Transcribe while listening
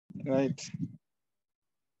Right.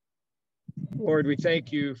 Lord, we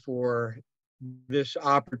thank you for this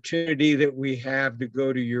opportunity that we have to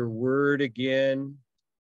go to your word again.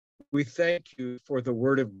 We thank you for the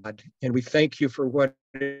word of God, and we thank you for what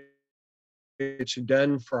it's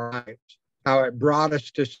done for our lives, how it brought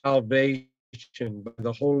us to salvation by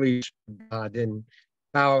the Holy Spirit of God, and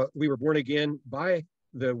how we were born again by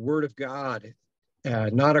the word of God,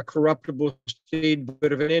 not a corruptible seed,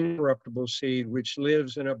 but of an incorruptible seed, which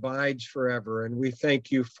lives and abides forever. And we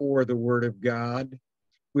thank you for the word of God.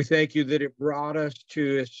 We thank you that it brought us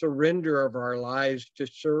to a surrender of our lives to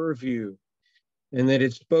serve you, and that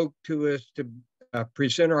it spoke to us to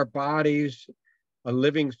present our bodies a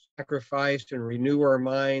living sacrifice and renew our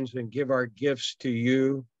minds and give our gifts to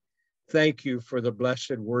you. Thank you for the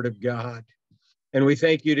blessed word of God. And we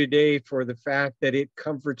thank you today for the fact that it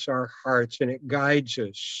comforts our hearts and it guides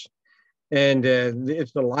us. And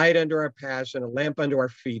it's a light under our paths and a lamp under our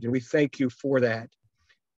feet. And we thank you for that.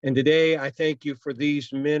 And today I thank you for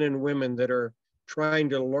these men and women that are trying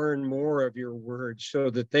to learn more of your word so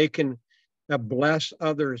that they can bless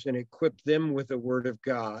others and equip them with the word of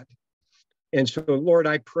God. And so, Lord,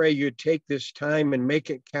 I pray you take this time and make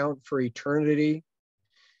it count for eternity,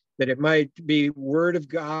 that it might be word of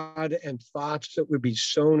God and thoughts that would be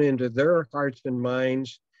sown into their hearts and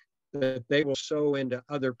minds, that they will sow into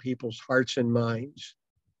other people's hearts and minds.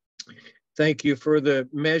 Thank you for the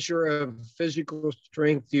measure of physical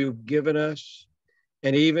strength you've given us,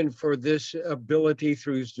 and even for this ability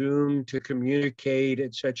through Zoom to communicate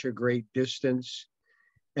at such a great distance.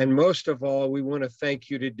 And most of all, we want to thank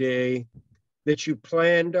you today that you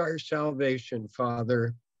planned our salvation,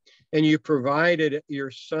 Father, and you provided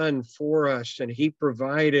your Son for us, and he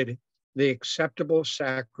provided the acceptable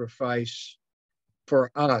sacrifice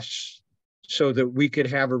for us so that we could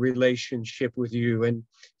have a relationship with you. And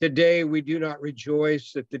today we do not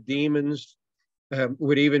rejoice that the demons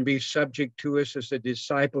would even be subject to us as the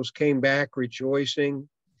disciples came back rejoicing,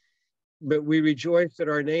 but we rejoice that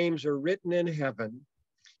our names are written in heaven.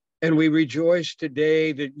 And we rejoice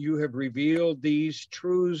today that you have revealed these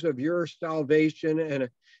truths of your salvation and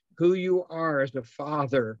who you are as a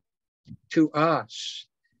father to us,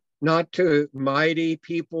 not to mighty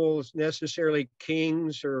people, necessarily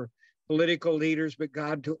kings or political leaders, but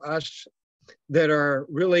God, to us that are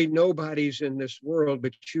really nobodies in this world,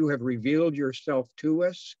 but you have revealed yourself to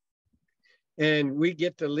us. And we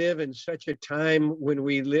get to live in such a time when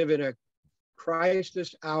we live in a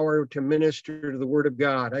crisis hour to minister to the word of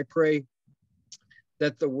God. I pray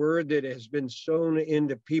that the word that has been sown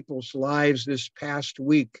into people's lives this past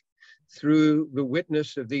week through the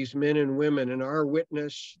witness of these men and women and our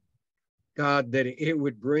witness, God, that it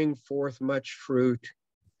would bring forth much fruit,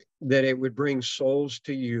 that it would bring souls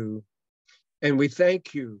to you. And we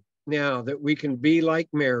thank you now that we can be like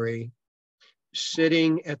Mary,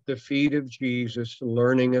 sitting at the feet of Jesus,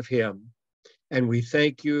 learning of him. And we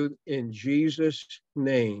thank you in Jesus'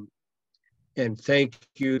 name. And thank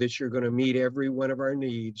you that you're going to meet every one of our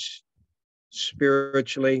needs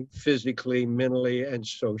spiritually, physically, mentally, and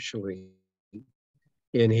socially.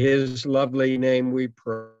 In his lovely name we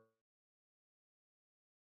pray.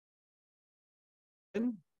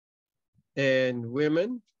 And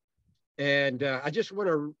women. And I just want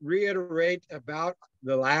to reiterate about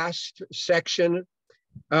the last section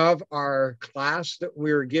of our class that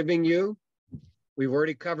we're giving you. We've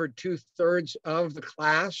already covered 2/3 of the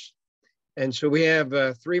class. And so we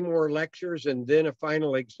have 3 more lectures and then a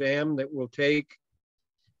final exam that will take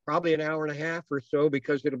probably an hour and a half or so,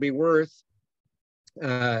 because it'll be worth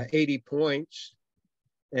 80 points.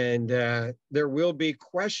 And there will be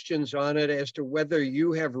questions on it as to whether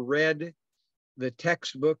you have read the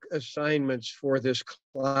textbook assignments for this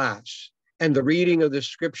class and the reading of the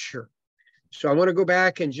scripture. So I want to go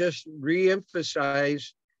back and just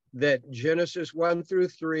re-emphasize that Genesis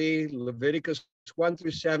 1-3, Leviticus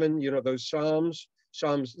 1-7, you know, those Psalms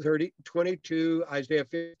 22, Isaiah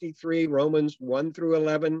 53, Romans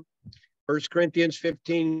 1-11, 1 Corinthians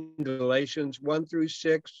 15, Galatians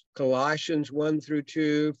 1-6, Colossians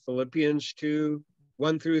 1-2, Philippians 2,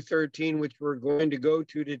 1-13, which we're going to go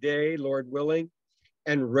to today, Lord willing,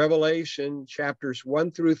 and Revelation chapters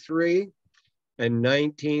 1-3 and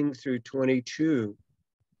 19-22.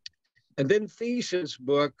 And then thesis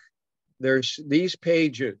book, there's these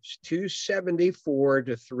pages,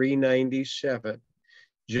 274-397,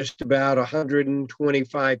 just about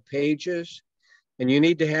 125 pages. And you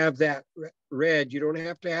need to have that read. You don't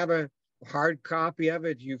have to have a hard copy of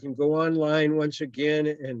it. You can go online once again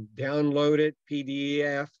and download it,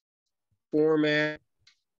 PDF format.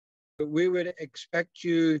 But we would expect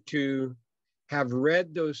you to have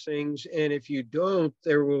read those things. And if you don't,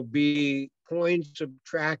 there will be points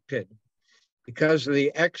subtracted because of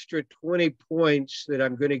the extra 20 points that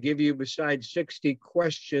I'm going to give you besides 60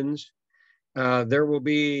 questions. There will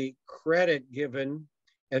be credit given,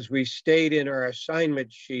 as we state in our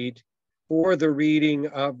assignment sheet, for the reading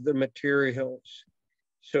of the materials.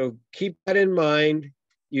 So keep that in mind.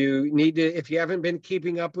 You need to, if you haven't been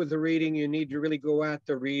keeping up with the reading, you need to really go at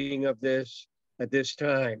the reading of this at this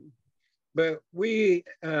time. But we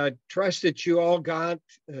trust that you all got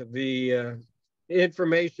the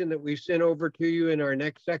information that we sent over to you in our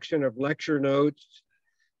next section of lecture notes,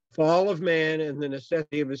 Fall of Man and the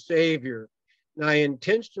Necessity of a Savior. And I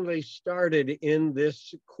intentionally started in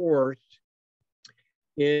this course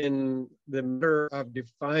in the matter of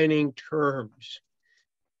defining terms,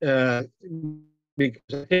 because I think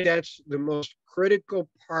that's the most critical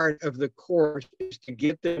part of the course, is to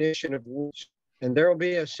get the definition of words. And there will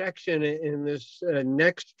be a section in this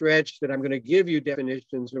next stretch that I'm going to give you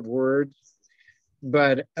definitions of words.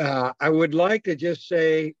 But I would like to just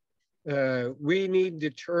say we need to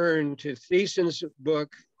turn to Thiessen's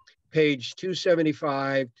book, page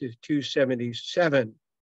 275 to 277.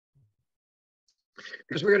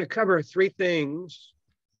 Because we're going to cover three things: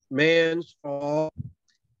 man's fall,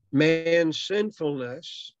 man's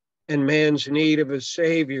sinfulness, and man's need of a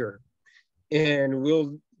savior. And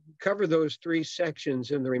we'll cover those three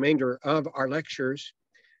sections in the remainder of our lectures.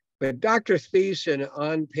 But Dr. Thiessen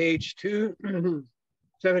on page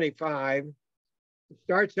 275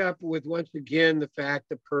 starts up with, once again, the fact,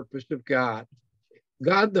 the purpose of God.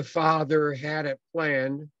 God the Father had it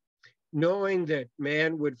planned, knowing that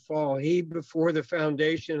man would fall. He, before the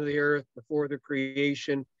foundation of the earth, before the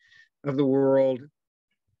creation of the world,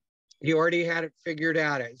 he already had it figured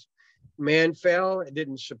out. As man fell, it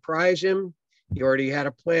didn't surprise him. He already had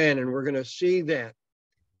a plan, and we're going to see that.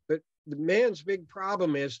 But the man's big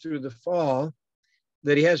problem is, through the fall,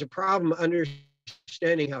 that he has a problem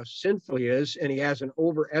understanding how sinful he is, and he has an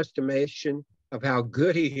overestimation of how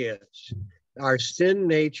good he is. Our sin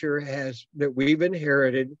nature that we've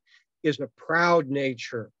inherited is a proud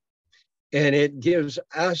nature, and it gives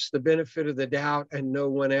us the benefit of the doubt and no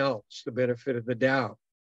one else the benefit of the doubt.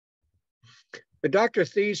 But Dr.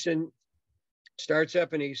 Thiessen starts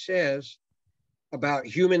up and he says about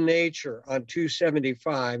human nature on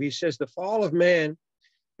 275, he says, the fall of man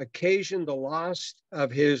occasioned the loss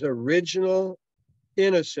of his original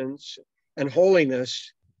innocence and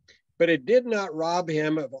holiness, but it did not rob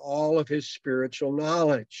him of all of his spiritual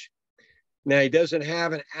knowledge. Now, he doesn't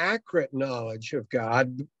have an accurate knowledge of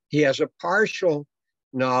God. He has a partial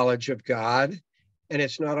knowledge of God, and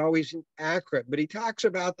it's not always accurate, but he talks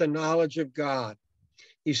about the knowledge of God.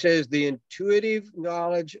 He says the intuitive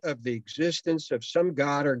knowledge of the existence of some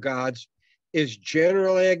God or gods is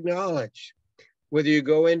generally acknowledged. Whether you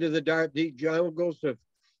go into the dark, deep jungles of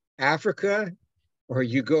Africa, or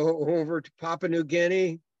you go over to Papua New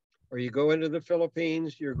Guinea, or you go into the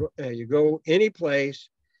Philippines, you go any place,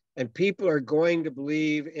 and people are going to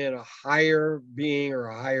believe in a higher being or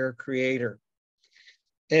a higher creator.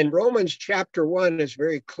 And Romans chapter 1 is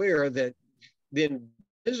very clear that the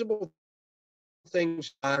invisible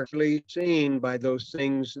things are actually seen by those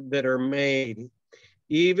things that are made,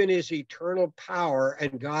 even his eternal power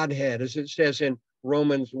and Godhead, as it says in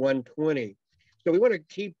Romans 1:20. So we want to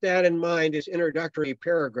keep that in mind as introductory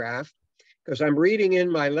paragraph, because I'm reading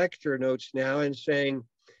in my lecture notes now and saying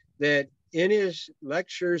that in his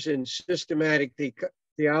lectures in systematic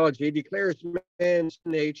theology, he declares man's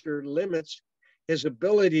nature limits his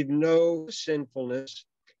ability to know sinfulness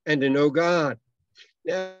and to know God.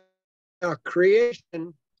 Now,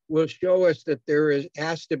 creation will show us that there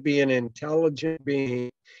has to be an intelligent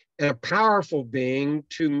being and a powerful being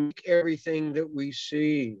to make everything that we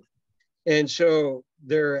see. And so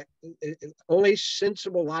only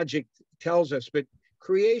sensible logic tells us, but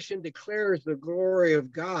creation declares the glory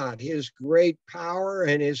of God, his great power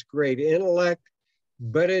and his great intellect,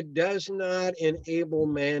 but it does not enable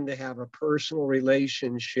man to have a personal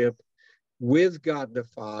relationship with God the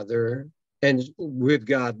Father and with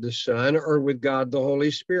God the Son, or with God the Holy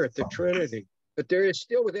Spirit, the Trinity. But there is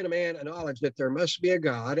still within a man a knowledge that there must be a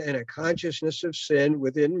God and a consciousness of sin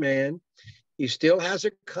within man. He still has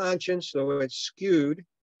a conscience, though it's skewed.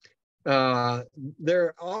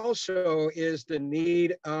 There also is the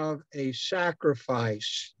need of a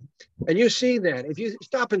sacrifice. And you see that. If you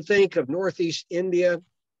stop and think of Northeast India,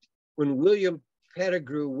 when William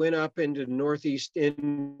Pettigrew went up into Northeast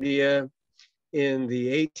India in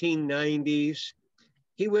the 1890s,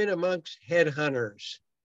 he went amongst headhunters.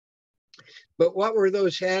 But what were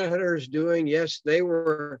those headhunters doing? Yes, they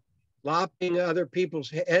were lopping other people's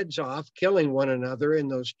heads off, killing one another in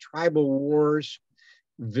those tribal wars,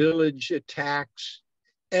 village attacks.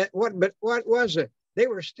 But what was it? They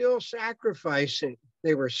were still sacrificing.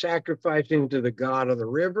 They were sacrificing to the god of the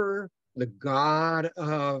river, the god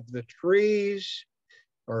of the trees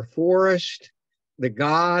or forest, the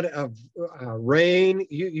god of rain,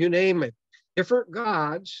 you name it, different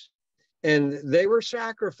gods. And they were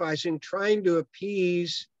sacrificing, trying to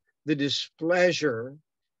appease the displeasure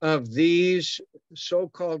of these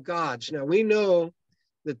so-called gods. Now, we know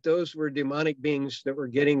that those were demonic beings that were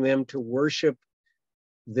getting them to worship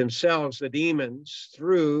themselves, the demons,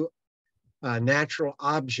 through natural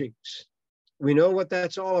objects. We know what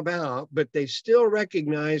that's all about, but they still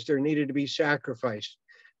recognized there needed to be sacrifice.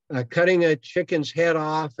 Cutting a chicken's head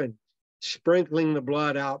off and sprinkling the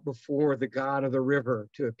blood out before the god of the river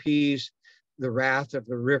to appease the wrath of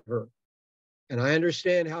the river. And I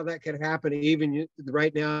understand how that could happen even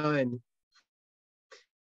right now. And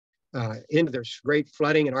there's great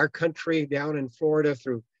flooding in our country down in Florida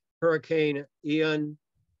through Hurricane Ian.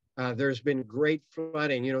 There's been great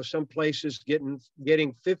flooding. You know, some places getting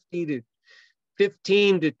 15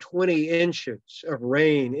 to 20 inches of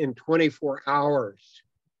rain in 24 hours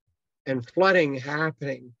and flooding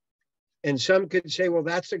happening. And some could say, well,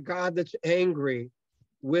 that's a God that's angry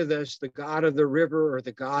with us, the God of the river or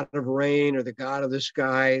the God of rain or the God of the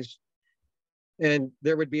skies. And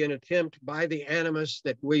there would be an attempt by the animus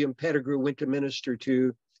that William Pettigrew went to minister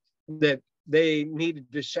to, that they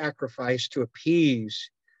needed to sacrifice to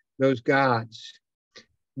appease those gods.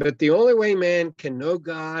 But the only way man can know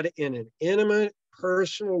God in an intimate,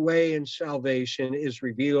 personal way in salvation is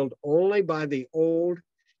revealed only by the Old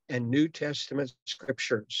and New Testament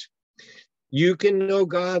scriptures. You can know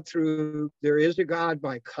God through, there is a God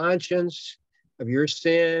by conscience of your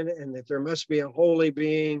sin and that there must be a holy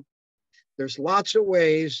being. There's lots of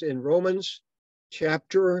ways. In Romans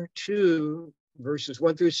chapter 2, verses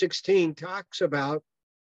 1 through 16 talks about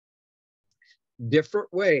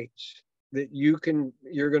different ways that you're going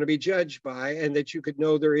to be judged by and that you could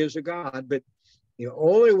know there is a God. But the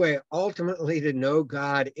only way ultimately to know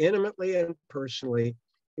God intimately and personally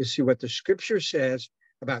is see what the scripture says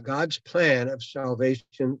about God's plan of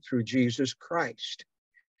salvation through Jesus Christ.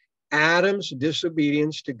 Adam's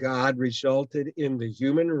disobedience to God resulted in the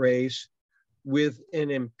human race with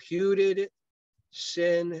an imputed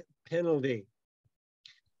sin penalty.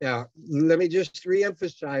 Now, let me just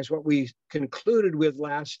reemphasize what we concluded with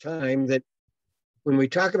last time, that when we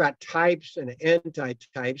talk about types and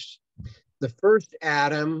antitypes, the first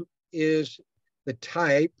Adam is the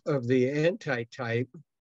type of the antitype,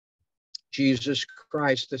 Jesus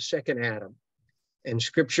Christ, the second Adam. And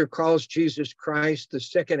scripture calls Jesus Christ the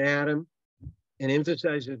second Adam and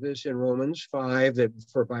emphasizes this in Romans 5, that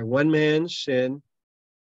for by one man's sin,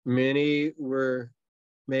 many were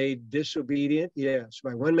made disobedient. Yes,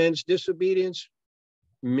 by one man's disobedience,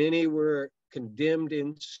 many were condemned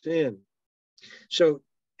in sin. So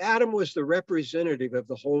Adam was the representative of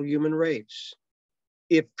the whole human race.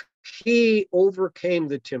 If he overcame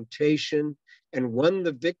the temptation and won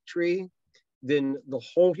the victory, then the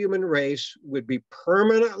whole human race would be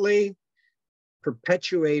permanently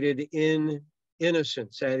perpetuated in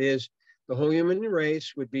innocence. That is, the whole human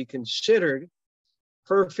race would be considered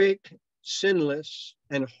perfect, sinless,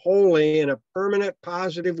 and holy in a permanent,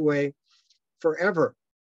 positive way forever.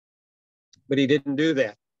 But he didn't do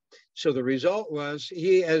that. So the result was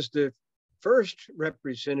he, as the first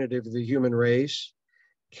representative of the human race,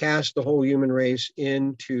 cast the whole human race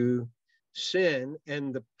into sin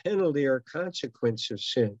and the penalty or consequence of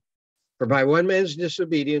sin. For by one man's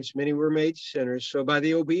disobedience, many were made sinners. So by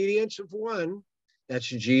the obedience of one, that's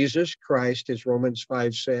Jesus Christ, as Romans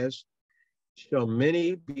 5 says, shall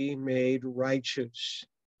many be made righteous.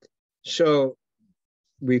 So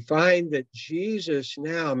we find that Jesus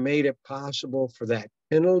now made it possible for that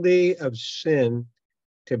penalty of sin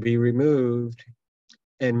to be removed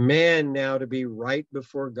and man now to be right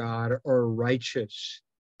before God, or righteous,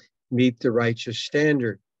 meet the righteous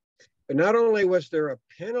standard. But not only was there a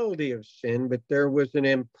penalty of sin, but there was an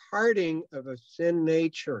imparting of a sin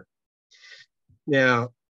nature. Now,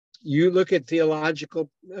 you look at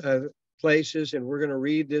theological places, and we're going to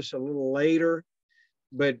read this a little later,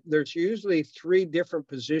 but there's usually three different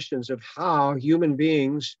positions of how human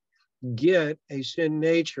beings get a sin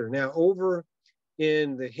nature. Now, over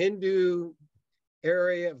in the Hindu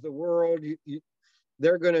area of the world,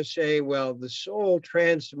 they're going to say, well, the soul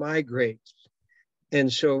transmigrates.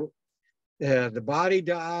 And so the body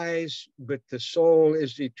dies, but the soul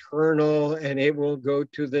is eternal and it will go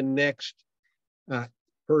to the next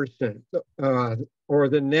person or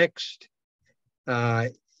the next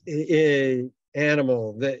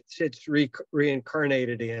animal that it's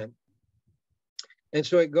reincarnated in. And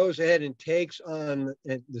so it goes ahead and takes on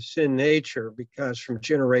the sin nature, because from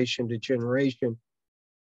generation to generation.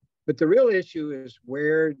 But the real issue is,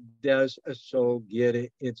 where does a soul get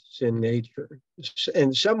its sin nature?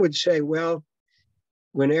 And some would say, well,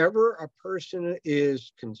 whenever a person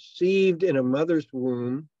is conceived in a mother's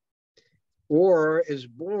womb or is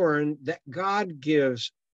born, that God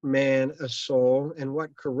gives man a soul, and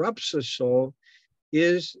what corrupts a soul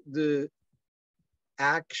is the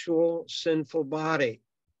actual sinful body.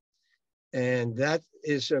 And that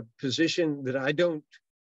is a position that I don't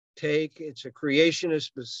take. It's a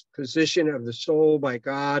creationist position of the soul by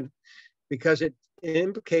God, because it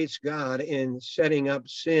implicates God in setting up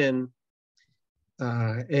sin.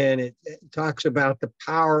 And it talks about the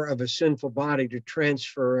power of a sinful body to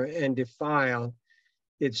transfer and defile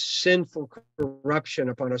its sinful corruption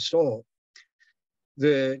upon a soul.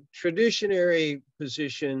 The traditionary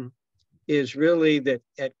position is really that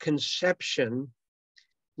at conception,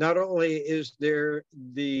 not only is there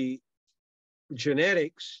the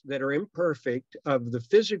genetics that are imperfect of the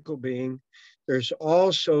physical being, there's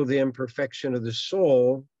also the imperfection of the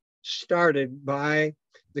soul, started by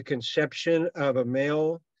the conception of a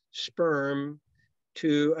male sperm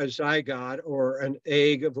to a zygote or an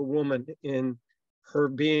egg of a woman in her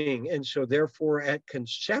being. And so therefore at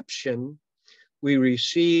conception, we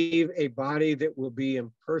receive a body that will be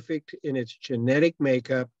imperfect in its genetic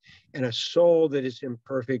makeup, and a soul that is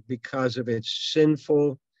imperfect because of its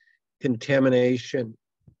sinful contamination,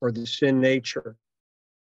 or the sin nature.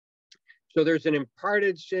 So there's an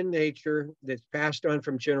imparted sin nature that's passed on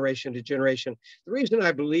from generation to generation. The reason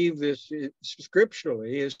I believe this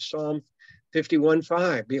scripturally is Psalm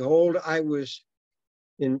 51:5. Behold, I was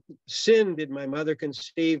in sin did my mother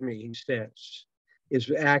conceive me, he says, is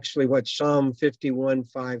actually what Psalm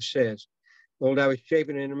 51:5 says. Behold, I was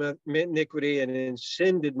shapen in iniquity, and in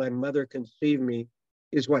sin did my mother conceive me,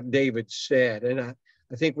 is what David said. And I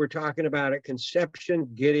think we're talking about at conception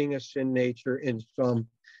getting a sin nature in Psalm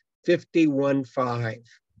 51:5.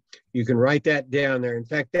 You can write that down there. In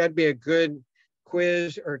fact, that'd be a good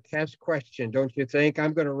quiz or test question, don't you think?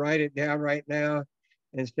 I'm going to write it down right now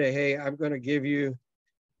and say, hey, I'm going to give you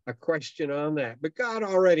a question on that. But God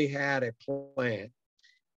already had a plan.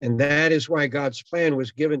 And that is why God's plan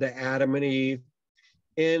was given to Adam and Eve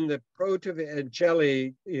in the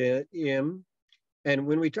proto-evangelium. And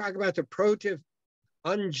when we talk about the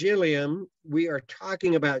proto-evangelium, we are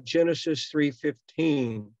talking about Genesis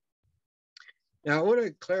 3:15. Now, I want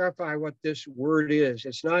to clarify what this word is.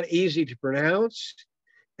 It's not easy to pronounce,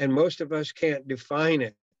 and most of us can't define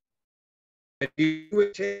it. If you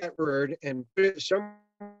would take that word and put it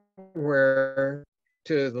somewhere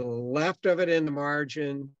to the left of it in the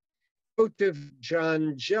margin,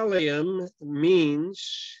 proto-evangelium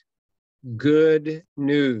means good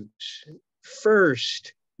news,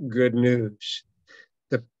 first good news.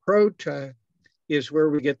 The proto is where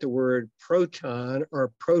we get the word proton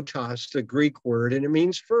or protos, the Greek word, and it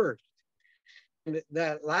means first. And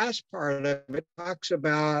that last part of it talks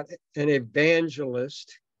about an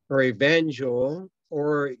evangelist or evangel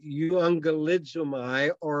or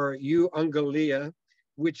euangelizomai or euangelia,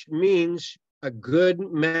 which means a good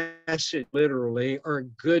message, literally, or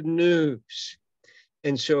good news.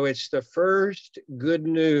 And so it's the first good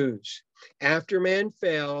news. After man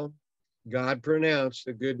fell, God pronounced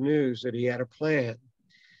the good news that he had a plan.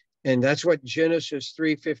 And that's what Genesis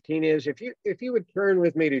 3:15 is. If you would turn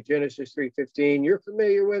with me to Genesis 3:15, you're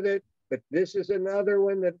familiar with it, but this is another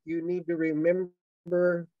one that you need to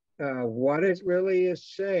remember what it really is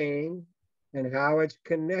saying and how it's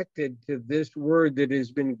connected to this word that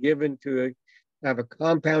has been given to have a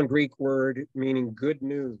compound Greek word meaning good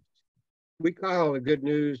news. We call the good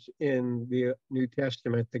news in the New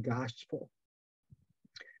Testament the gospel.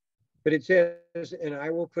 But it says, and I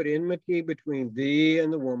will put enmity between thee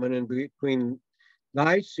and the woman, and between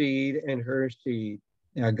thy seed and her seed.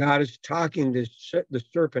 Now, God is talking to the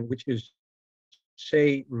serpent, which is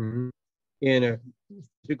Satan in a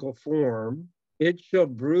physical form. It shall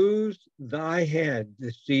bruise thy head,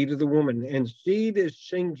 the seed of the woman, and seed is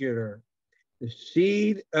singular. The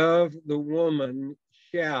seed of the woman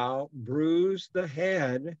shall bruise the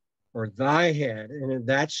head, or thy head, and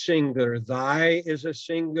that's singular. Thy is a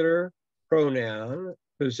singular pronoun,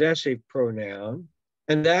 possessive pronoun,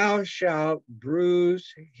 and thou shalt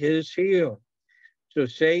bruise his heel. So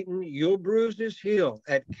Satan, you'll bruise his heel.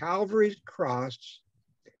 At Calvary's cross,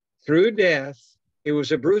 through death, it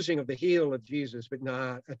was a bruising of the heel of Jesus, but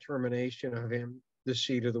not a termination of him, the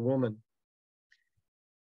seed of the woman.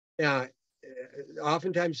 Now,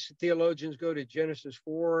 oftentimes theologians go to Genesis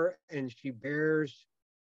 4, and she bears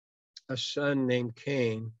a son named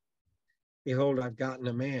Cain. Behold, I've gotten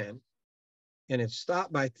a man. And it's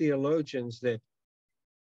thought by theologians that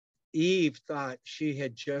Eve thought she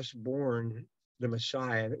had just born the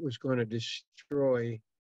Messiah that was going to destroy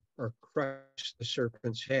or crush the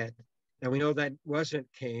serpent's head. Now we know that wasn't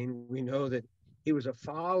Cain. We know that he was a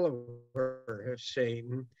follower of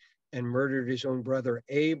Satan and murdered his own brother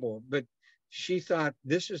Abel. But she thought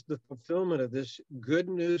this is the fulfillment of this good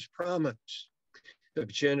news promise of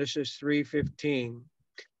Genesis 3:15.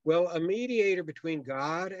 Well, a mediator between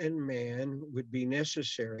God and man would be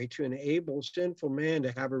necessary to enable sinful man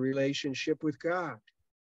to have a relationship with God.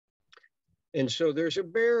 And so there's a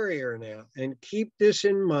barrier now. And keep this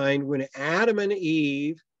in mind, when Adam and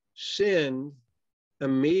Eve sinned,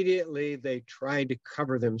 immediately they tried to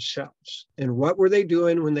cover themselves. And what were they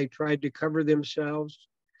doing when they tried to cover themselves?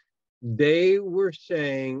 They were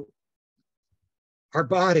saying, our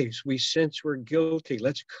bodies, we sense we're guilty.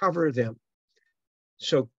 Let's cover them.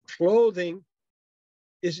 So clothing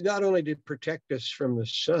is not only to protect us from the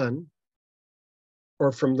sun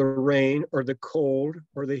or from the rain or the cold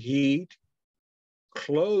or the heat.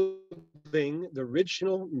 Clothing, the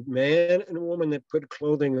original man and woman that put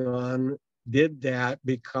clothing on did that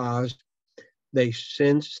because they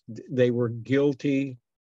sensed they were guilty.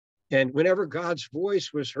 And whenever God's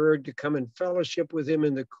voice was heard to come in fellowship with him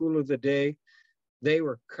in the cool of the day, they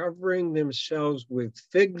were covering themselves with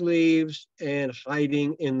fig leaves and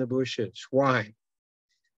hiding in the bushes. Why?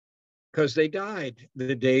 Because they died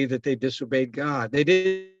the day that they disobeyed God. They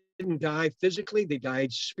didn't die physically, they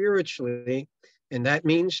died spiritually, and that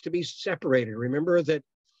means to be separated. Remember that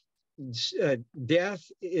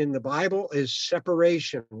death in the Bible is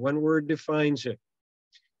separation. One word defines it.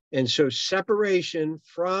 And so separation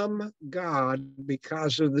from God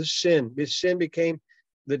because of the sin. This sin became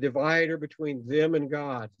the divider between them and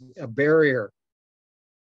God, a barrier.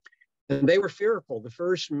 And they were fearful. The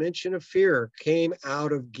first mention of fear came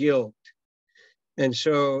out of guilt. And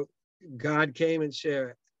so God came and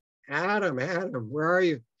said, Adam, where are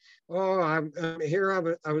you? Oh, I'm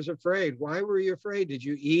here. I was afraid. Why were you afraid? Did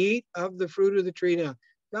you eat of the fruit of the tree? Now,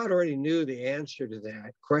 God already knew the answer to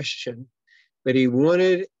that question, but he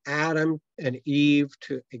wanted Adam and Eve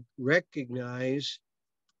to recognize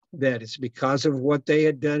that it's because of what they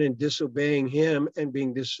had done in disobeying him and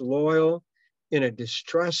being disloyal in a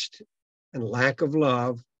distrust and lack of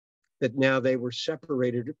love, that now they were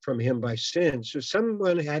separated from him by sin. So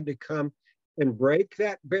someone had to come and break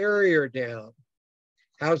that barrier down.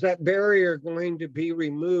 How's that barrier going to be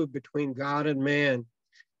removed between God and man?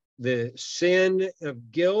 The sin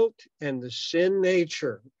of guilt and the sin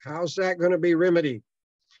nature. How's that going to be remedied?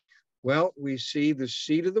 Well, we see the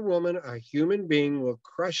seed of the woman, a human being, will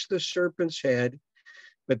crush the serpent's head,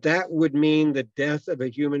 but that would mean the death of a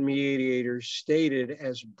human mediator, stated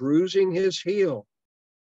as bruising his heel.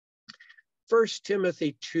 1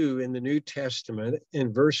 Timothy 2 in the New Testament,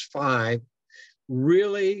 in verse 5,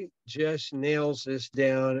 really just nails this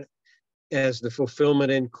down as the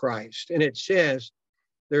fulfillment in Christ. And it says,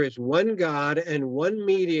 there is one God and one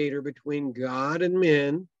mediator between God and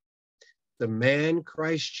men, the man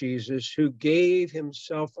Christ Jesus, who gave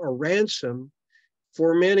himself a ransom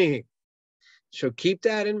for many. So keep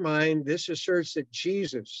that in mind. This asserts that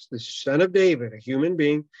Jesus, the son of David, a human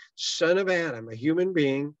being, son of Adam, a human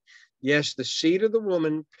being, yes, the seed of the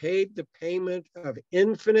woman, paid the payment of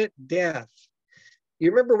infinite death. You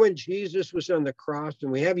remember when Jesus was on the cross,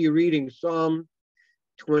 and we have you reading Psalm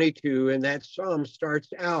 22, and that psalm starts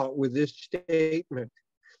out with this statement.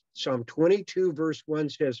 Psalm 22, verse 1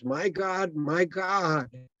 says, my God,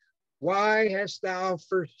 why hast thou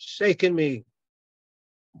forsaken me?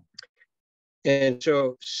 And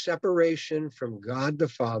so separation from God the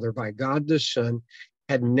Father by God the Son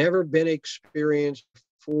had never been experienced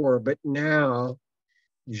before, but now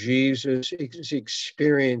Jesus is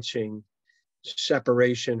experiencing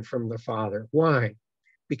separation from the Father. Why?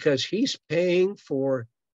 Because he's paying for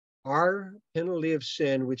our penalty of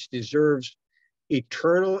sin, which deserves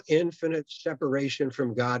eternal, infinite separation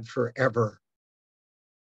from God forever.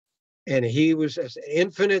 And he was, as an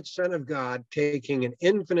infinite Son of God, taking an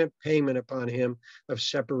infinite payment upon him of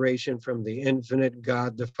separation from the infinite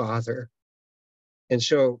God the Father. And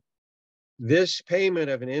so this payment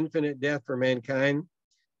of an infinite death for mankind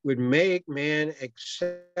would make man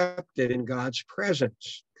accepted in God's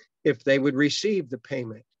presence if they would receive the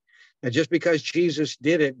payment. Now, just because Jesus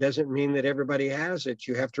did it doesn't mean that everybody has it.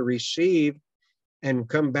 You have to receive and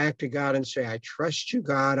come back to God and say, I trust you,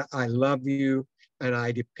 God, I love you, and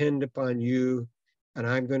I depend upon you, and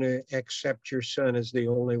I'm going to accept your Son as the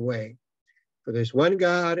only way. For there's one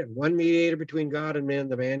God and one mediator between God and men,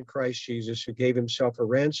 the man Christ Jesus, who gave himself a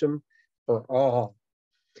ransom for all.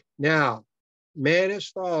 Now, man has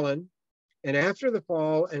fallen, and after the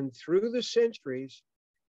fall and through the centuries,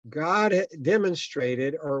 God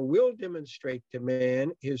demonstrated or will demonstrate to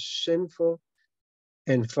man his sinful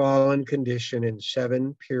and fallen condition in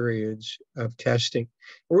 7 periods of testing.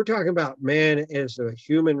 We're talking about man as a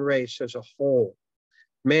human race as a whole,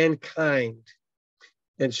 mankind.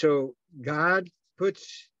 And so God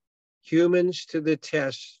puts humans to the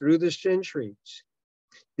test through the centuries.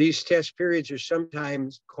 These test periods are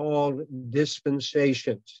sometimes called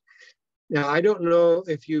dispensations. Now, I don't know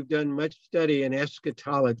if you've done much study in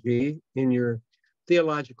eschatology in your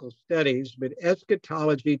theological studies, but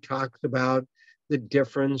eschatology talks about the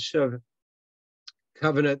difference of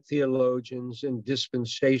covenant theologians and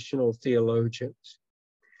dispensational theologians.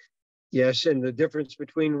 Yes, and the difference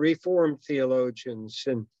between Reformed theologians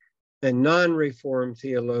and non-Reformed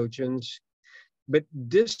theologians. But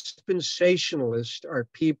dispensationalists are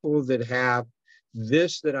people that have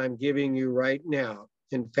this that I'm giving you right now.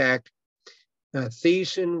 In fact,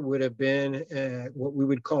 Thiessen would have been what we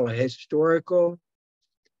would call a historical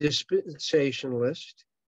dispensationalist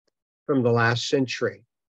from the last century.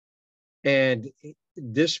 And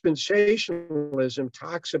dispensationalism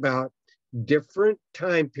talks about different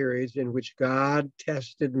time periods in which God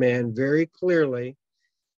tested man very clearly,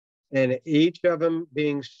 and each of them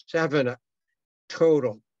being 7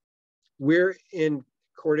 total. We're in,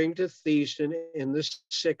 according to Thiessen, in the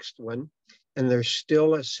 6th one, and there's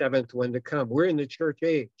still a 7th one to come. We're in the church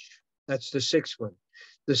age. That's the 6th one.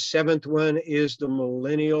 The 7th one is the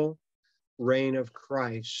millennial reign of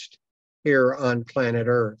Christ here on planet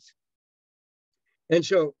Earth. And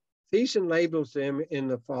so Thiessen labels them in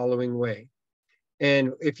the following way.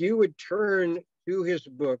 And if you would turn to his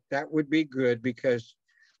book, that would be good, because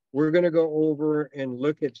we're going to go over and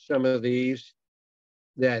look at some of these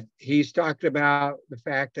that he's talked about, the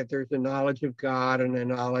fact that there's a knowledge of God and a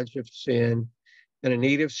knowledge of sin and a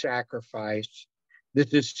need of sacrifice.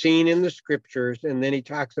 This is seen in the scriptures. And then he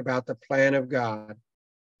talks about the plan of God.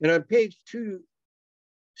 And on page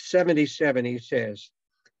 277, he says,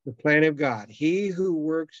 the plan of God. He who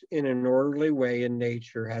works in an orderly way in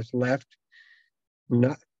nature has left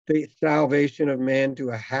not the salvation of man to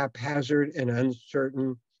a haphazard and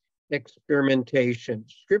uncertain experimentation.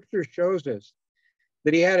 Scripture shows us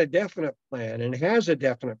that he had a definite plan and has a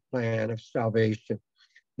definite plan of salvation.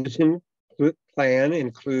 This plan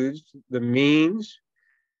includes the means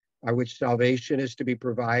by which salvation is to be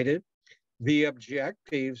provided, the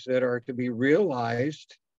objectives that are to be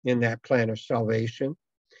realized in that plan of salvation,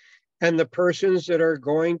 and the persons that are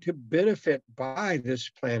going to benefit by this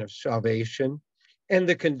plan of salvation, and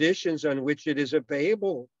the conditions on which it is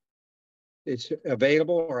available. It's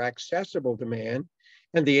available or accessible to man,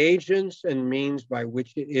 and the agents and means by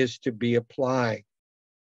which it is to be applied.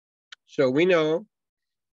 So we know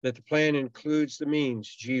that the plan includes the means,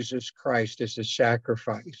 Jesus Christ as a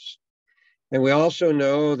sacrifice. And we also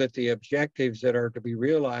know that the objectives that are to be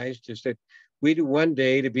realized is that we do one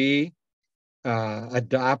day to be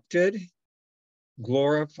adopted,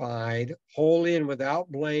 glorified, holy, and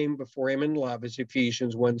without blame before him in love, as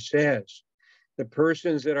Ephesians 1 says. The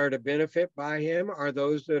persons that are to benefit by him are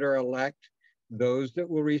those that are elect. Those that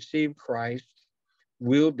will receive Christ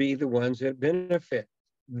will be the ones that benefit.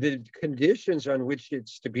 The conditions on which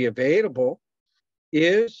it's to be available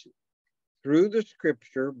is through the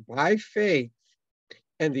scripture by faith,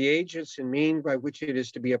 and the agents and means by which it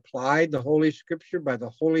is to be applied, the Holy Scripture by the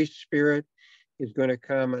Holy Spirit is going to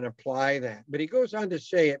come and apply that. But he goes on to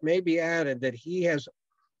say, it may be added that he has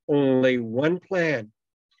only one plan.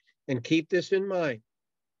 And keep this in mind.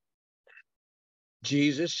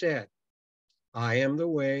 Jesus said, I am the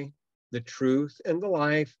way, the truth, and the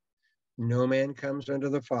life. No man comes unto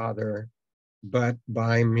the Father but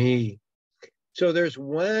by me. So there's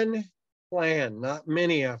one plan, not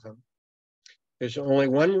many of them. There's only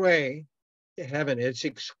one way to heaven. It's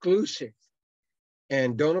exclusive.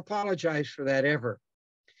 And don't apologize for that ever.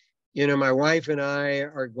 You know, my wife and I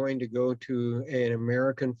are going to go to an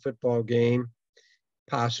American football game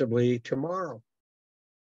possibly tomorrow.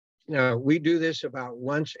 Now, we do this about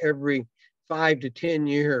once every 5 to 10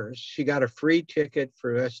 years. She got a free ticket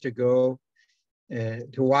for us to go to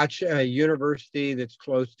watch a university that's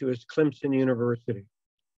close to us, Clemson University.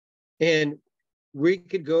 And we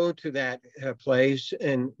could go to that place,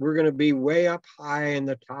 and we're going to be way up high in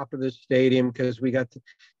the top of the stadium because we got the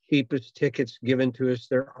cheapest tickets given to us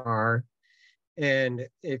there are. And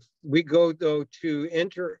if we go, though, to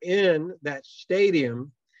enter in that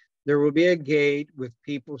stadium, there will be a gate with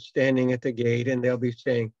people standing at the gate, and they'll be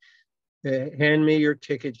saying, Hand me your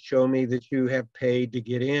ticket, show me that you have paid to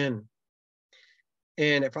get in.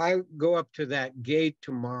 And if I go up to that gate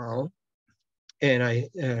tomorrow and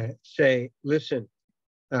I say, listen,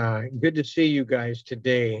 good to see you guys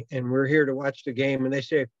today, and we're here to watch the game, and they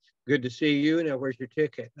say, good to see you, now where's your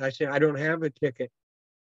ticket? And I say, I don't have a ticket.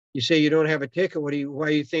 You say you don't have a ticket, why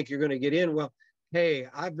do you think you're going to get in? Well, hey,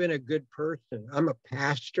 I've been a good person. I'm a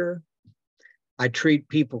pastor. I treat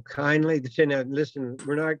people kindly. They say, now listen,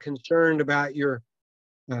 we're not concerned about your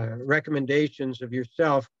recommendations of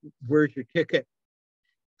yourself. Where's your ticket?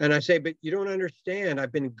 And I say, but you don't understand.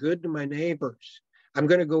 I've been good to my neighbors. I'm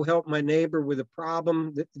going to go help my neighbor with a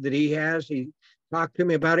problem that he has. He talked to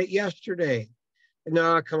me about it yesterday.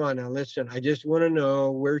 No, come on now, listen. I just want to know,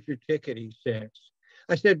 where's your ticket, he says.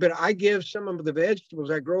 I said, but I give some of the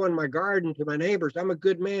vegetables I grow in my garden to my neighbors. I'm a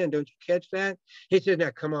good man. Don't you catch that? He said, now,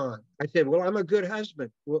 come on. I said, well, I'm a good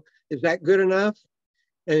husband. Well, is that good enough?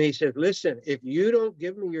 And he said, listen, if you don't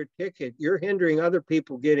give me your ticket, you're hindering other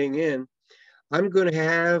people getting in. I'm going to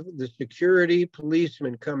have the security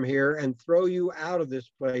policeman come here and throw you out of this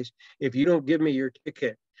place if you don't give me your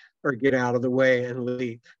ticket or get out of the way and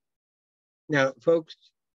leave. Now, folks,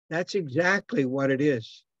 that's exactly what it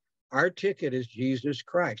is. Our ticket is Jesus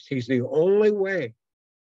Christ. He's the only way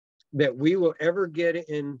that we will ever get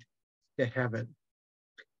into heaven.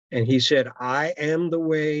 And he said, I am the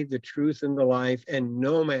way, the truth, and the life, and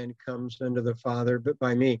no man comes unto the Father but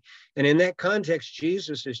by me. And in that context,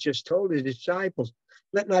 Jesus has just told his disciples,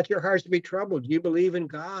 let not your hearts be troubled. You believe in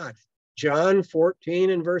God. John 14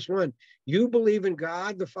 and verse 1. You believe in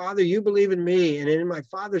God, the Father, you believe in me. And in my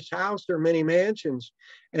Father's house, there are many mansions.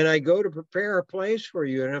 And I go to prepare a place for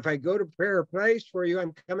you. And if I go to prepare a place for you,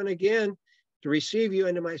 I'm coming again to receive you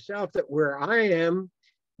into myself, that where I am,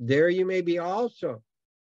 there you may be also.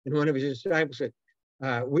 And one of his disciples said,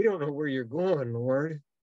 we don't know where you're going, Lord.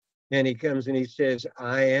 And he comes and he says,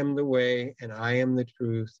 I am the way, and I am the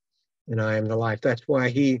truth, and I am the life. That's why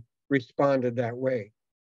he responded that way.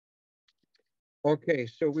 Okay,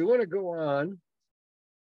 so we want to go on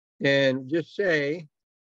and just say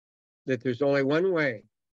that there's only one way.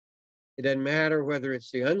 It doesn't matter whether it's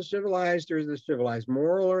the uncivilized or the civilized,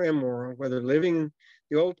 moral or immoral, whether living in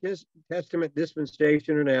the Old Testament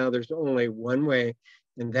dispensation or now, there's only one way,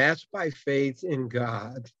 and that's by faith in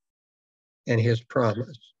God and his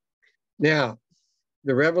promise. Now,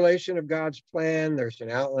 the revelation of God's plan, there's an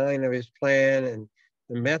outline of his plan and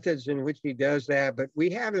the methods in which he does that, but we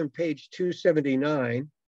have in page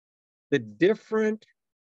 279 the different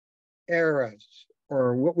eras,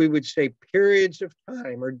 or what we would say periods of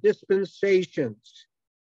time or dispensations.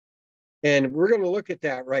 And we're going to look at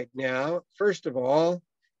that right now. First of all,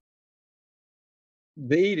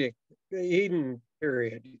 the Eden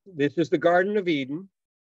period. This is the Garden of Eden.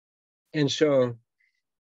 And so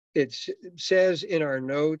it says in our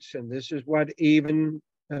notes, and this is what even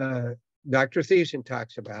Dr. Thiessen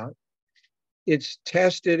talks about, it's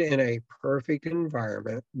tested in a perfect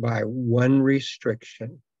environment by one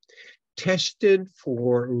restriction, tested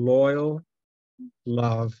for loyal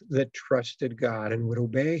love that trusted God and would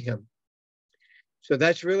obey him. So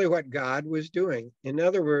that's really what God was doing. In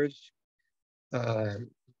other words,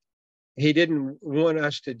 he didn't want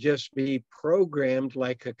us to just be programmed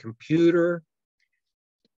like a computer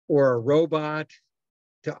or a robot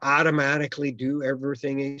to automatically do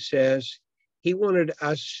everything he says. He wanted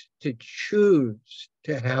us to choose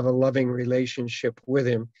to have a loving relationship with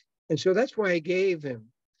him. And so that's why he gave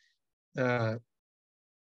him.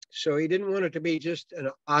 So he didn't want it to be just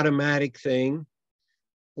an automatic thing,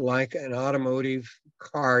 like an automotive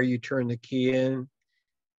car. You turn the key in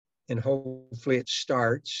and hopefully it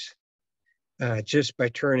starts just by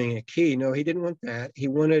turning a key. No, he didn't want that. He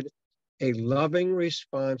wanted a loving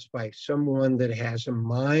response by someone that has a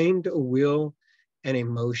mind, a will, and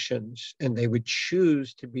emotions, and they would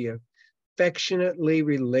choose to be affectionately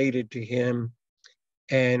related to him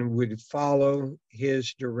and would follow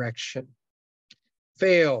his direction.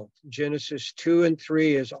 Failed. Genesis 2 and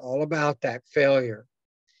 3 is all about that failure.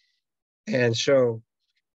 And so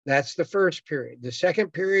that's the first period. The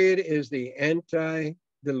second period is the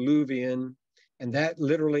antediluvian, and that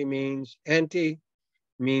literally means anti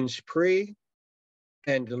means pre,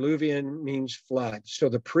 and diluvian means flood. So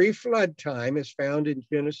the pre-flood time is found in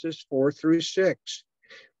Genesis 4 through 6.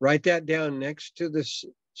 Write that down next to the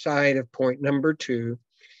side of point number 2.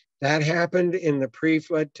 That happened in the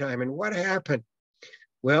pre-flood time. And what happened?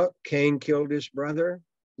 Well, Cain killed his brother,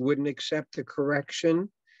 wouldn't accept the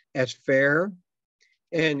correction as fair.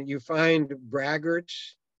 And you find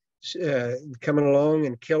braggarts coming along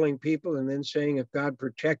and killing people and then saying if God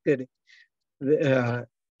protected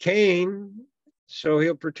Cain, so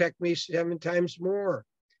he'll protect me 7 times more.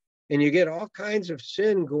 And you get all kinds of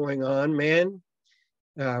sin going on. Man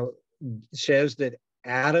says that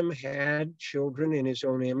Adam had children in his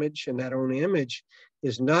own image, and that own image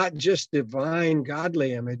is not just divine,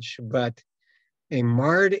 godly image, but a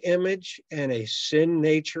marred image and a sin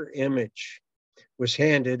nature image was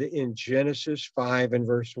handed in Genesis 5 and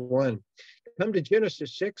verse 1. Come to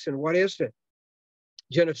Genesis 6, and what is it?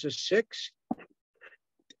 Genesis 6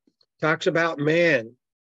 talks about man,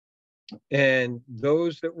 and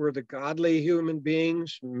those that were the godly human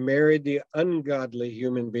beings married the ungodly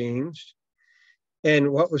human beings.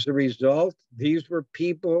 And what was the result? These were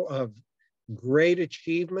people of great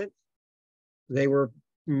achievement. They were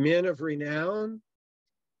men of renown.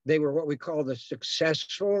 They were what we call the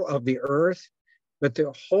successful of the earth. But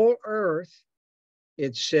the whole earth,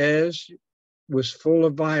 it says, was full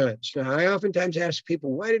of violence. Now, I oftentimes ask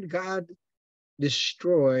people, why did God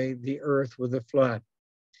destroy the earth with a flood?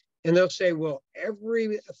 And they'll say, well,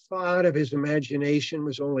 every thought of his imagination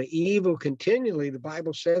was only evil continually. The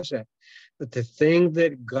Bible says that. But the thing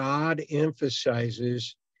that God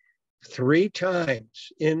emphasizes 3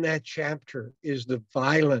 times in that chapter is the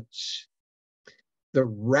violence, the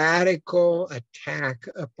radical attack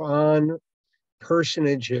upon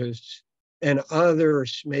personages and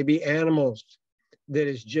others, maybe animals, that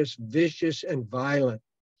is just vicious and violent.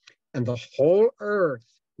 And the whole earth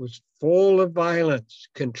was full of violence,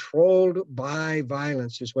 controlled by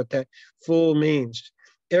violence is what that full means.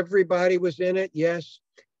 Everybody was in it, yes,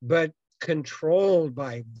 but controlled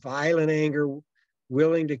by violent anger,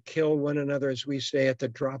 willing to kill one another, as we say, at the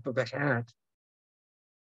drop of a hat.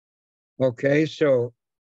 Okay, so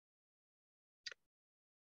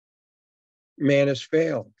man has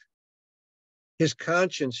failed. His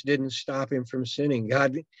conscience didn't stop him from sinning.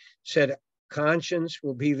 God said, conscience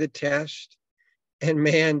will be the test. And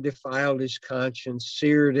man defiled his conscience,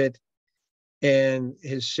 seared it, and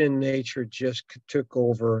his sin nature just took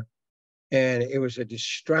over. And it was a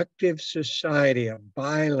destructive society, a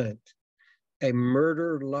violent, a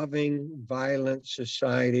murder-loving, violent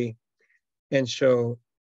society. And so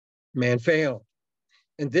man failed.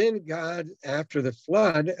 And then God, after the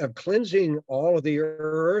flood of cleansing all of the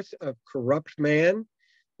earth of corrupt man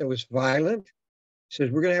that was violent,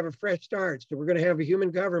 says, we're going to have a fresh start. So we're going to have a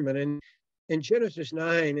human government. And in Genesis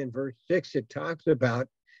 9 and verse 6, it talks about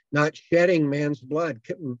not shedding man's blood.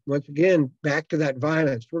 Once again, back to that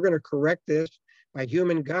violence. We're going to correct this by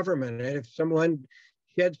human government. And if someone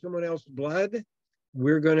sheds someone else's blood,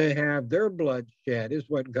 we're going to have their blood shed, is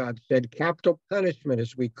what God said. Capital punishment,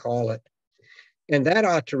 as we call it. And that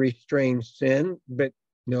ought to restrain sin, but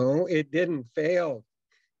no, it didn't fail.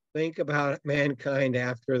 Think about mankind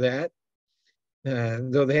after that.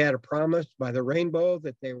 Though they had a promise by the rainbow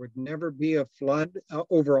that there would never be a flood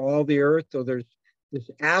over all the earth, though there's this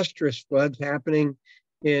asterisk floods happening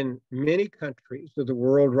in many countries of the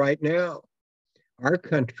world right now. Our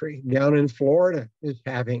country down in Florida is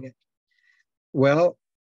having it. Well,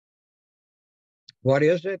 what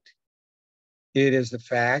is it? It is the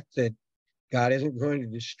fact that God isn't going to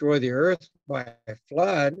destroy the earth by a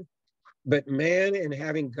flood, but man, in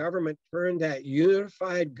having government, turned that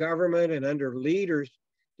unified government and under leaders,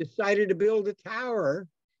 decided to build a tower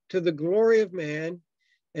to the glory of man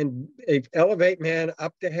and elevate man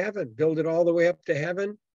up to heaven, build it all the way up to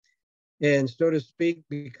heaven, and so to speak,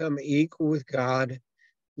 become equal with God,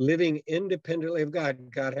 living independently of God.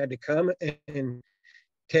 God had to come and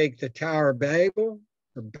take the Tower of Babel,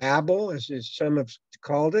 or Babel, as some have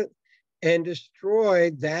called it, and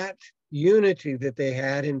destroy that unity that they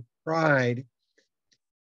had in pride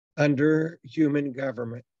under human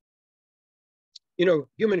government. You know,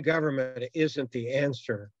 human government isn't the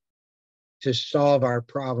answer to solve our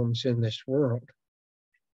problems in this world.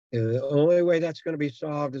 The only way that's going to be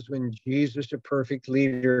solved is when Jesus, a perfect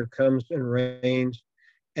leader, comes and reigns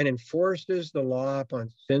and enforces the law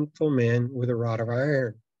upon sinful men with a rod of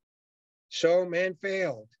iron. So man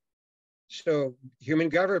failed. So human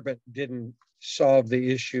government didn't solve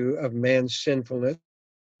the issue of man's sinfulness.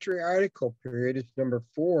 Patriarchal period is number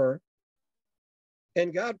 4.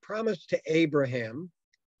 And God promised to Abraham,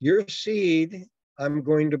 your seed I'm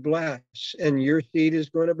going to bless, and your seed is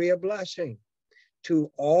going to be a blessing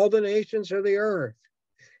to all the nations of the earth.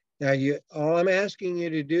 Now, all I'm asking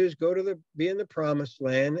you to do is be in the promised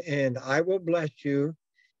land, and I will bless you,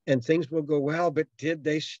 and things will go well. But did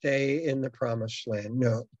they stay in the promised land?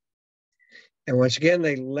 No. And once again,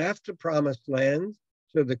 they left the promised land.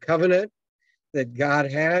 So the covenant that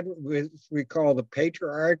God had, we call the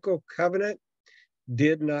patriarchal covenant,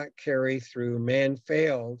 did not carry through. Man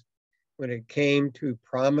failed when it came to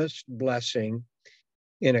promised blessing.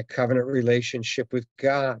 in a covenant relationship with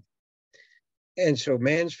God. And so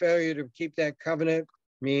man's failure to keep that covenant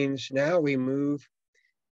means now we move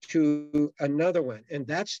to another one. And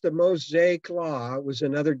that's the Mosaic Law, was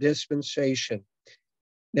another dispensation.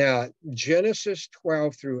 Now, Genesis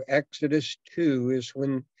 12 through Exodus 2 is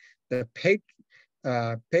when the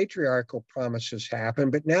patriarchal promises happen,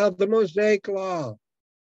 but now the Mosaic Law.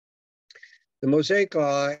 The Mosaic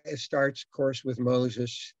Law, it starts, of course, with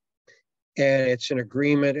Moses, and it's an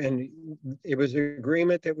agreement, and it was an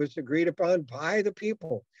agreement that was agreed upon by the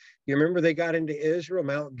people. You remember they got into Israel,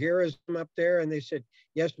 Mount Gerizim up there, and they said,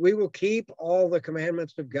 yes, we will keep all the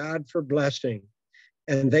commandments of God for blessing.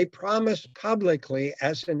 And they promised publicly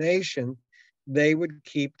as a nation they would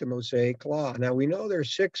keep the Mosaic Law. Now we know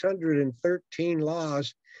there's 613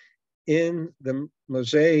 laws in the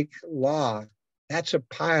Mosaic Law. That's a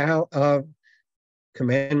pile of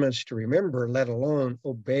commandments to remember, let alone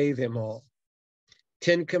obey them all.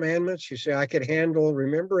 10 commandments, you say, I could handle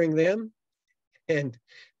remembering them. And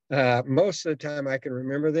most of the time I can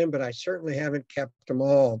remember them, but I certainly haven't kept them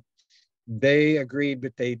all. They agreed,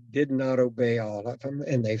 but they did not obey all of them,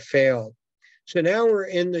 and they failed. So now we're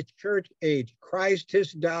in the church age. Christ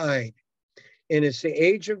has died, and it's the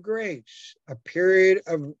age of grace, a period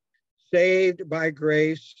of saved by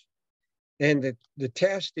grace. And the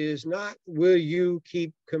test is not, will you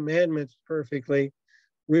keep commandments perfectly?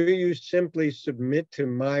 Will you simply submit to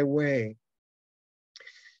my way?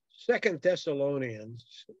 2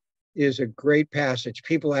 Thessalonians is a great passage.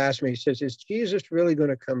 People ask me, he says, is Jesus really going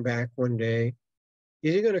to come back one day?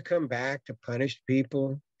 Is he going to come back to punish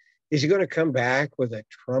people? Is he going to come back with a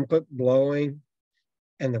trumpet blowing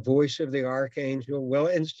and the voice of the archangel? Well,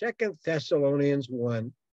 in 2 Thessalonians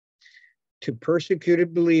 1, to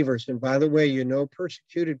persecuted believers, and by the way, you know,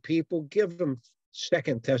 persecuted people, give them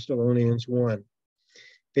 2 Thessalonians 1.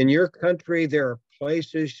 In your country, there are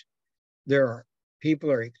places, there are people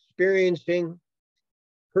are experiencing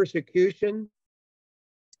persecution,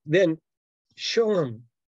 then show them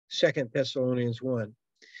 2 Thessalonians 1.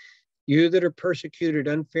 You that are persecuted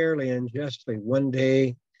unfairly and justly, one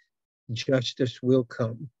day justice will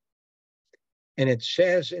come. And it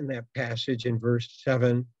says in that passage in verse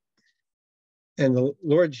 7, and the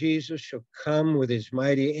Lord Jesus shall come with his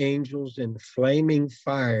mighty angels in flaming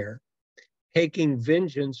fire, taking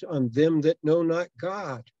vengeance on them that know not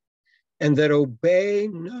God, and that obey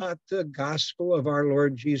not the gospel of our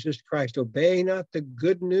Lord Jesus Christ. Obey not the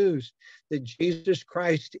good news that Jesus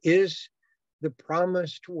Christ is the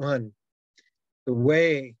promised one, the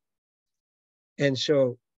way. And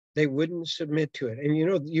so they wouldn't submit to it. And you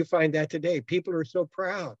know, you find that today. People are so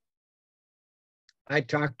proud. I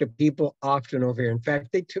talk to people often over here. In fact,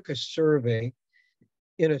 they took a survey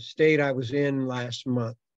in a state I was in last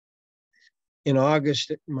month. In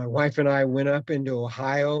August, my wife and I went up into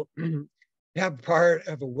Ohio to have part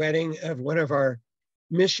of a wedding of one of our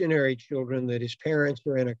missionary children that his parents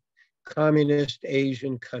are in a communist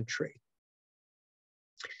Asian country.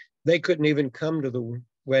 They couldn't even come to the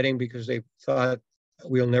wedding because they thought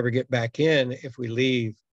we'll never get back in if we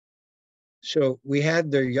leave. So we had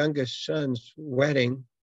their youngest son's wedding,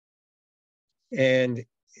 and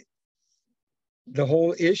the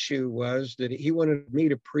whole issue was that he wanted me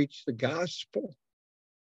to preach the gospel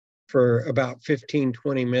for about 15,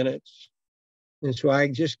 20 minutes. And so I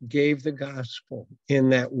just gave the gospel in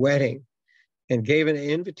that wedding and gave an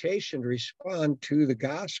invitation to respond to the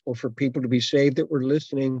gospel for people to be saved that were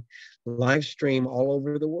listening live stream all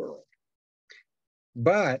over the world.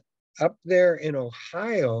 But up there in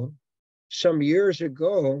Ohio, some years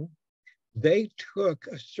ago, they took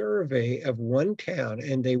a survey of one town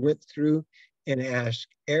and they went through and asked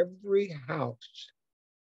every house,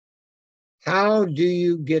 how do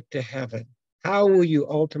you get to heaven? How will you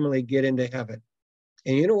ultimately get into heaven?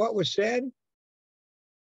 And you know what was said?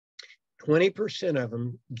 20% of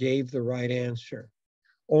them gave the right answer.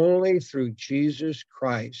 Only through Jesus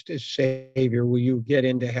Christ as Savior will you get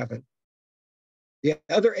into heaven. The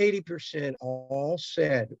other 80% all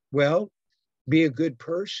said, well, be a good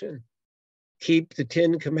person. Keep the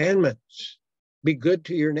 10 commandments. Be good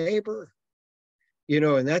to your neighbor. You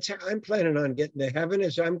know, and that's how I'm planning on getting to heaven,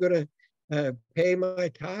 is I'm going to pay my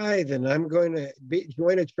tithe, and I'm going to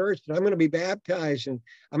join a church, and I'm going to be baptized, and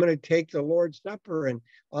I'm going to take the Lord's Supper, and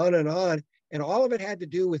on and on. And all of it had to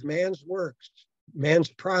do with man's works, man's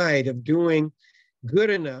pride of doing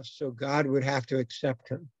good enough so God would have to accept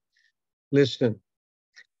him. Listen,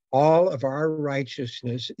 all of our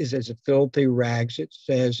righteousness is as a filthy rags, it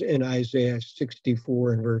says in Isaiah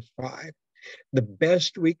 64 and verse 5. The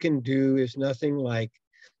best we can do is nothing like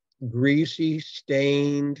greasy,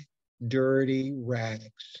 stained, dirty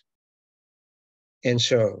rags. And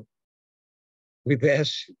so we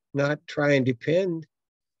best not try and depend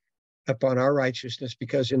upon our righteousness,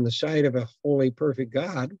 because in the sight of a holy, perfect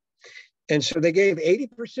God. And so they gave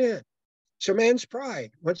 80%. So man's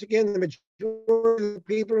pride. Once again, the majority of the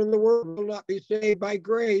people in the world will not be saved by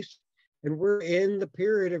grace. And we're in the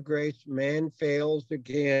period of grace. Man fails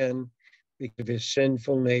again because of his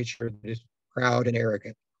sinful nature that is proud and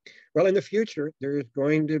arrogant. Well, in the future, there is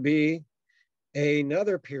going to be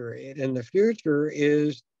another period. And the future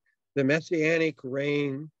is the Messianic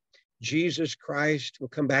reign. Jesus Christ will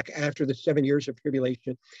come back after the 7 years of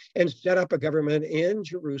tribulation and set up a government in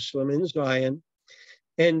Jerusalem, in Zion,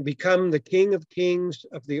 and become the King of Kings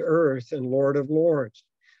of the earth and Lord of Lords,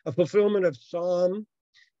 a fulfillment of Psalm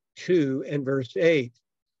 2 and verse 8.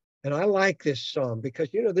 And I like this psalm because,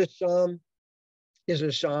 you know, this psalm is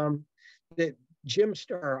a psalm that Jim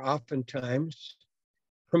Starr oftentimes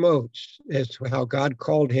promotes as to how God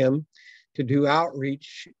called him to do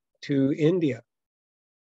outreach to India.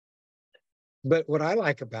 But what I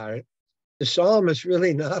like about it, the psalm is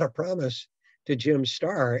really not a promise to Jim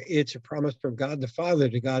Starr. It's a promise from God the Father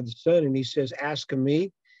to God the Son. And he says, ask of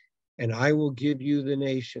me, and I will give you the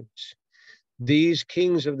nations. These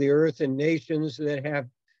kings of the earth and nations that have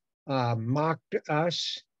mocked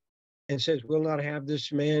us and says, we'll not have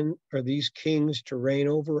this man or these kings to reign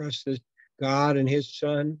over us, this God and his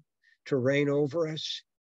Son to reign over us.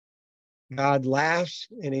 God laughs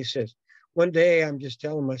and he says, one day I'm just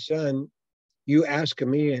telling my son, you ask of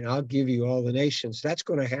me and I'll give you all the nations. That's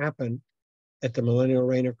going to happen at the millennial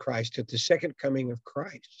reign of Christ, at the second coming of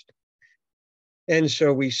Christ. And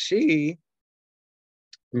so we see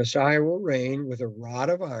Messiah will reign with a rod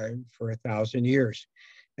of iron for 1,000 years.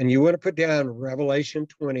 And you want to put down Revelation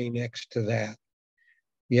 20 next to that.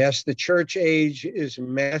 Yes, the church age is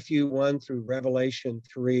Matthew 1 through Revelation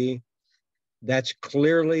 3. That's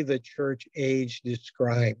clearly the church age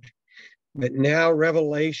described. But now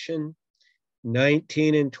Revelation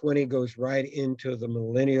 19 and 20 goes right into the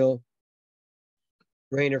millennial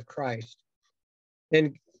reign of Christ.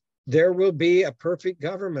 And there will be a perfect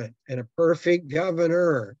government and a perfect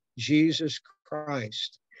governor, Jesus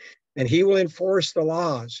Christ. And he will enforce the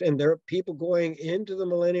laws. And there are people going into the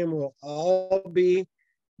millennium will all be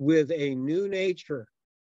with a new nature.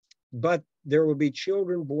 But there will be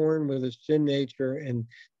children born with a sin nature. And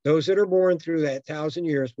those that are born through that 1,000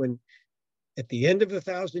 years, when at the end of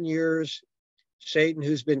 1,000 years, Satan,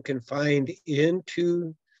 who's been confined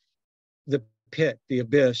into the pit, the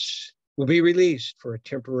abyss, will be released for a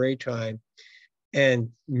temporary time. And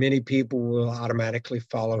many people will automatically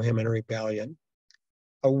follow him in rebellion.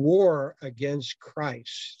 A war against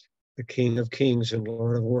Christ, the King of Kings and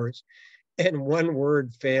Lord of Lords. And one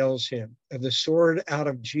word fails him. The sword out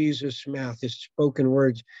of Jesus' mouth, his spoken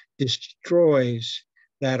words, destroys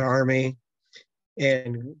that army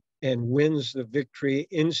and wins the victory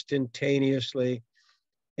instantaneously.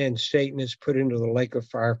 And Satan is put into the lake of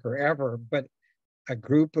fire forever. But a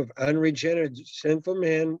group of unregenerate, sinful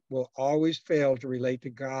men will always fail to relate to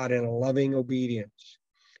God in a loving obedience.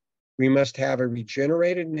 We must have a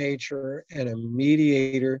regenerated nature and a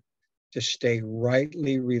mediator to stay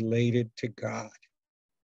rightly related to God.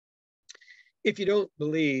 If you don't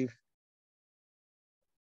believe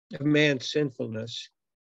of man's sinfulness,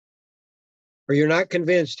 or you're not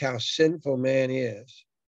convinced how sinful man is,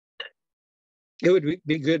 it would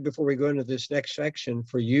be good before we go into this next section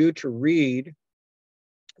for you to read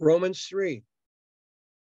Romans 3,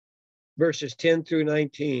 verses 10 through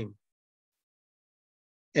 19.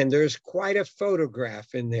 And there's quite a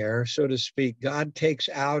photograph in there, so to speak. God takes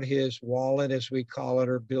out his wallet, as we call it,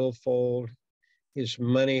 or billfold, his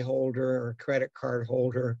money holder or credit card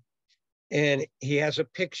holder, and he has a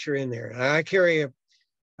picture in there. And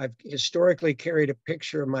I've historically carried a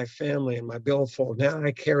picture of my family in my billfold. Now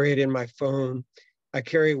I carry it in my phone. I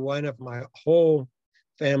carry one of my whole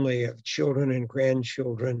family of children and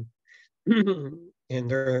grandchildren, and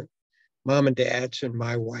their mom and dads and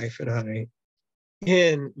my wife and I.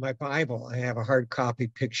 In my Bible, I have a hard copy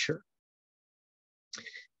picture.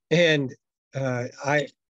 And I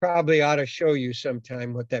probably ought to show you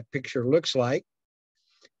sometime what that picture looks like.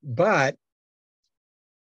 But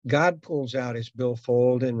God pulls out his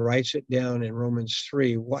billfold and writes it down in Romans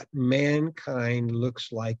 3, what mankind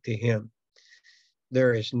looks like to him.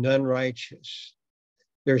 There is none righteous.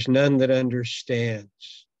 There's none that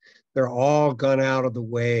understands. They're all gone out of the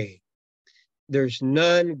way. There's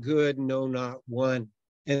none good, no, not one.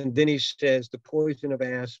 And then he says, the poison of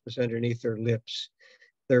asp is underneath their lips.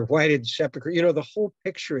 Their whited sepulchre. You know, the whole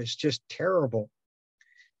picture is just terrible.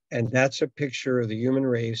 And that's a picture of the human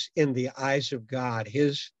race in the eyes of God.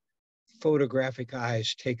 His photographic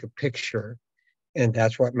eyes take a picture. And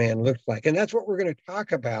that's what man looks like. And that's what we're going to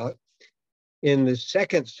talk about in the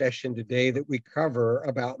second session today that we cover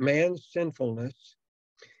about man's sinfulness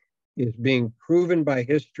is being proven by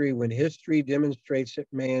history when history demonstrates that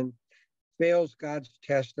man fails God's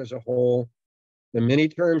test as a whole. The many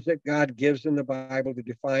terms that God gives in the Bible to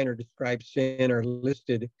define or describe sin are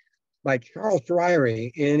listed by Charles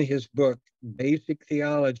Ryrie in his book, Basic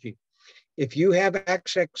Theology. If you have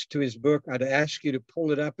access to his book, I'd ask you to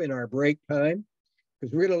pull it up in our break time,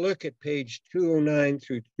 because we're going to look at page 209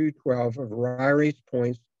 through 212 of Ryrie's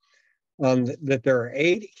points on that there are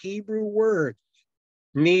 8 Hebrew words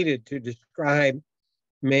needed to describe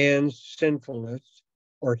man's sinfulness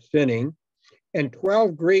or sinning, and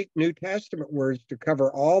 12 Greek New Testament words to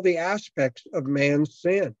cover all the aspects of man's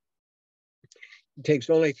sin. It takes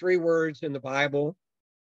only 3 words in the Bible,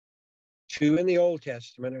 2 in the Old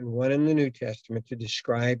Testament and 1 in the New Testament to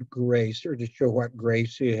describe grace or to show what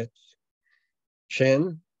grace is.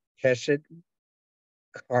 Shin, Chesed,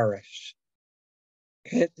 Charis.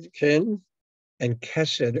 Shin and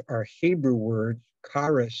Chesed are Hebrew words.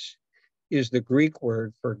 Charis is the Greek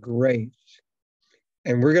word for grace.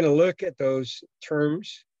 And we're going to look at those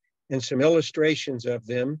terms and some illustrations of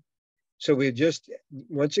them. So we just,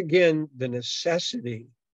 once again, the necessity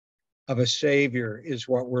of a Savior is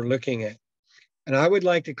what we're looking at. And I would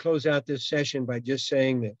like to close out this session by just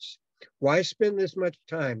saying this. Why spend this much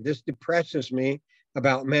time? This depresses me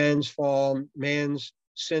about man's fall, man's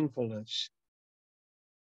sinfulness.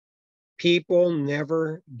 People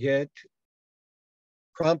never get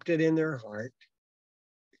prompted in their heart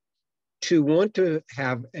to want to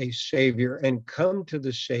have a Savior and come to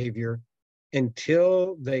the Savior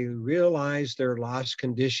until they realize their lost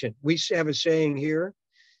condition. We have a saying here,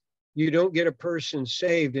 you don't get a person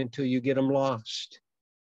saved until you get them lost.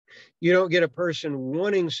 You don't get a person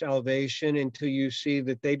wanting salvation until you see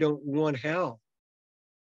that they don't want hell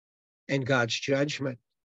and God's judgment.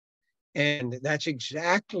 And that's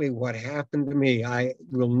exactly what happened to me. I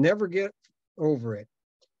will never get over it.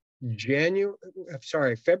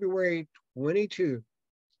 February 22,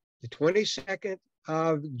 the 22nd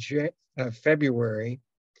of February,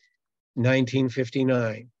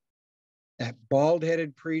 1959. That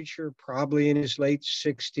bald-headed preacher, probably in his late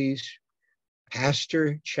 60s,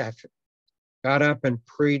 Pastor Chaffin, got up and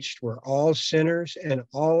preached, we're all sinners and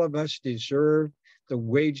all of us deserve the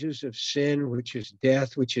wages of sin, which is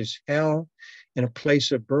death, which is hell, in a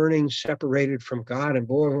place of burning, separated from God. And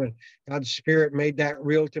boy, when God's Spirit made that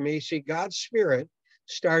real to me, see, God's Spirit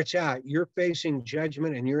starts out, you're facing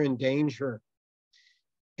judgment and you're in danger.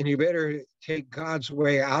 And you better take God's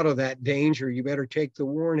way out of that danger. You better take the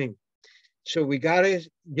warning. So we got to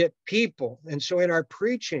get people. And so in our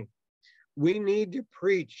preaching, we need to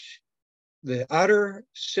preach the utter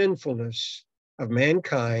sinfulness of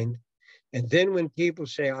mankind. And then when people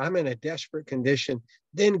say, I'm in a desperate condition,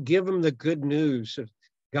 then give them the good news of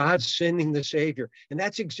God sending the Savior. And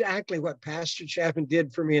that's exactly what Pastor Chapman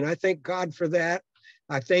did for me. And I thank God for that.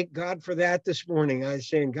 I thank God for that this morning. I was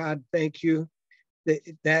saying, God, thank you.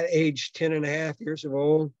 That age 10 and a half years of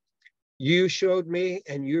old, you showed me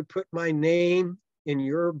and you put my name in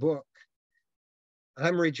your book.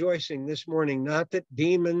 I'm rejoicing this morning, not that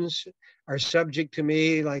demons are subject to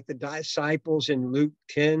me like the disciples in Luke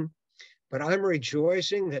 10, but I'm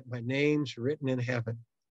rejoicing that my name's written in heaven.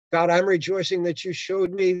 God, I'm rejoicing that you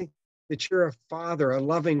showed me that you're a father, a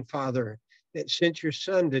loving father, that sent your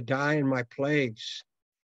son to die in my place.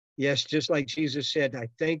 Yes, just like Jesus said, I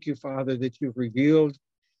thank you, Father, that you've revealed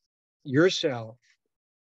yourself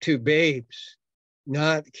to babes,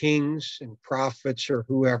 not kings and prophets or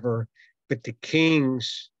whoever, but to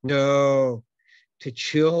kings, no, to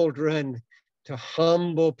children, to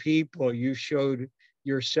humble people. You showed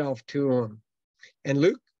yourself to them. And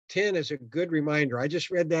Luke 10 is a good reminder. I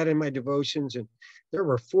just read that in my devotions, and there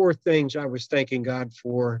were 4 things I was thanking God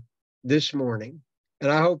for this morning.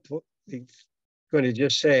 And I hope he's going to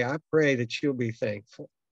just say, I pray that you'll be thankful.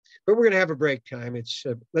 But we're going to have a break time.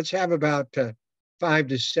 Let's have about 5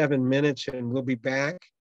 to 7 minutes, and we'll be back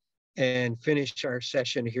and finish our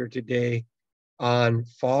session here today on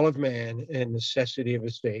fall of man and necessity of a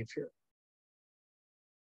Savior.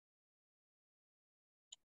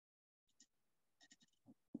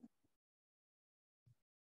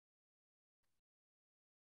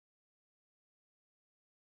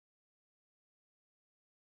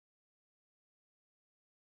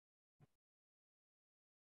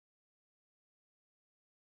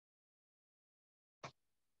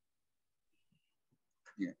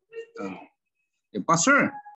 Pastor,